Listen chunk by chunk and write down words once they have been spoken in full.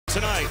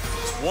Tonight,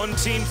 one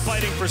team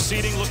fighting for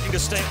seeding, looking to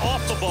stay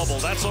off the bubble.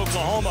 That's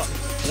Oklahoma.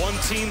 One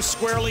team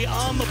squarely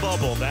on the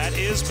bubble. That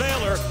is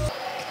Baylor.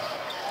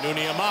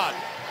 Nooney Ahmad.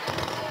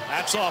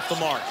 That's off the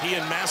mark. He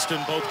and Maston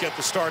both get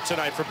the start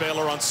tonight for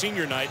Baylor on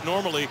senior night.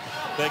 Normally,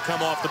 they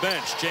come off the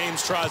bench.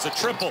 James tries a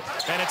triple,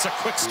 and it's a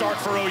quick start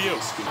for OU.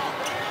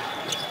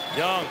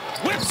 Young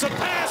whips a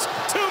pass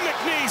to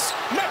McNeese.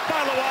 Met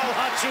by Lawal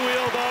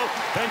Hachuil, though,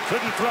 then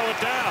couldn't throw it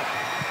down.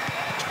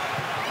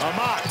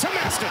 Ahmad to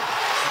Maston.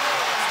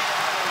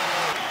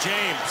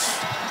 James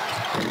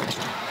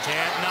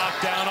can't knock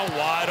down a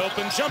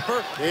wide-open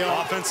jumper.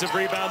 Offensive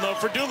rebound, though,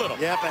 for Doolittle.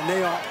 Yep, and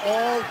they are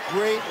all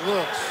great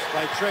looks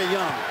by Trae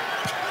Young.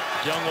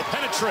 Young will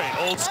penetrate.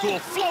 Old school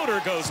floater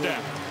goes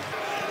down.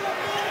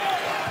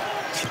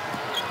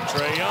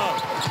 Trae Young,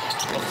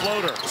 the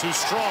floater, too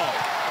strong.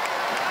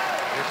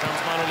 Here comes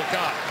Manu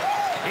Licata.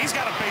 He's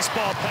got a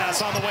baseball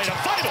pass on the way to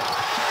Vital.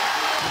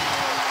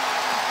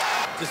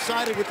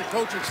 Decided with the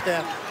coaching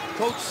staff,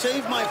 Coach,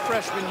 save my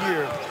freshman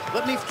year.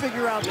 Let me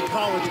figure out the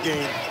college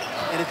game,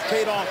 and it's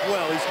paid off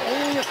well. He's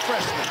only a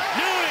freshman.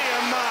 Nooney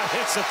Ahmad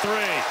hits a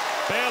three.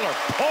 Baylor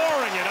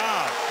pouring it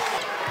on.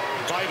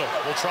 Vital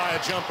will try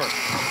a jumper.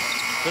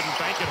 Couldn't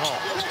bank it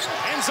home.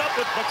 Ends up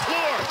with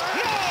McClure.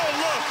 No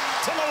look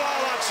to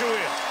Lawal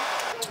Hachuil.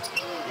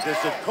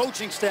 Because the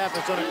coaching staff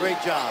has done a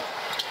great job.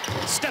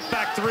 Step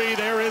back three.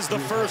 There is the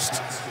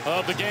first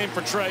of the game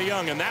for Trae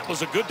Young, and that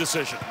was a good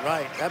decision.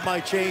 Right. That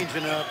might change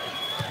in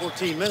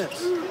 14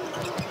 minutes.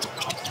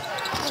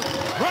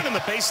 Running the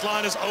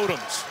baseline is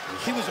Odoms.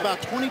 He was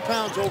about 20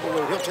 pounds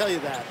overweight. He'll tell you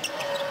that.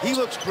 He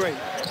looks great.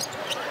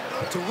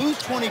 To lose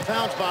 20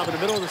 pounds, Bob, in the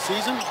middle of the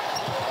season,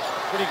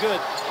 pretty good.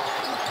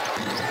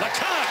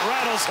 Licata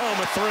rattles home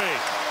a three.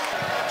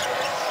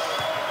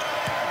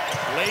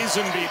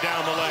 Lazenby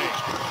down the lane.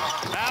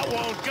 That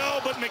won't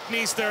go, but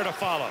McNeese there to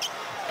follow.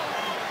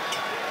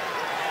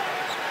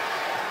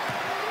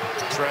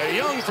 Trae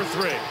Young for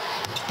three.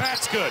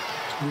 That's good.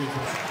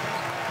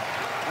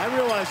 I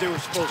realized they were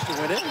supposed to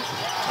win it.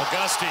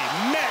 Auguste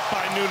met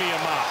by Nooney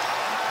Ahmad.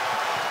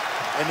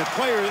 And the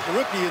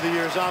rookie of the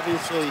year is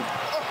obviously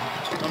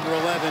number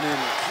 11 in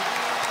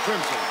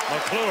Crimson.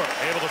 McClure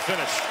able to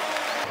finish.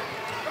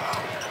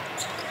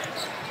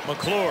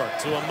 McClure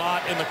to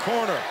Ahmad in the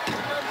corner.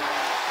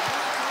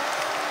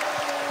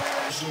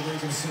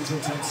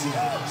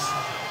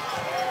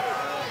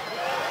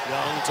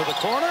 Young to the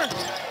corner,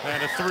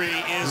 and a three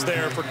is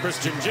there for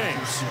Christian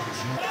James.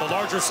 The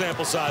larger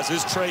sample size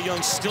is Trae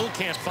Young still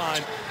can't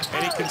find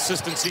any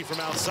consistency from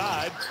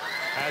outside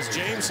as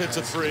James hits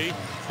a three.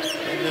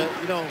 And,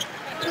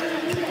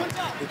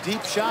 the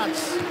deep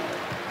shots,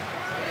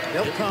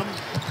 they'll come.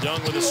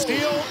 Young with a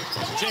steal,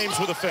 James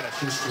with a finish.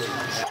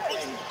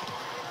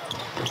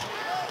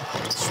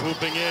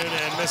 Swooping in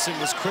and missing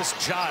was Chris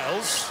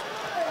Giles.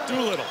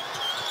 Doolittle.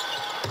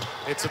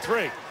 It's a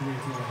three.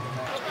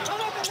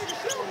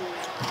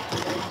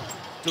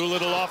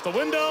 Doolittle off the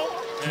window,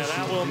 and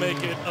that will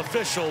make it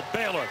official.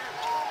 Baylor,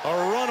 a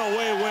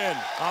runaway win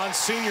on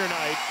senior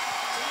night.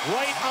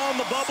 Right on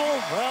the bubble?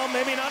 Well,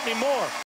 maybe not anymore.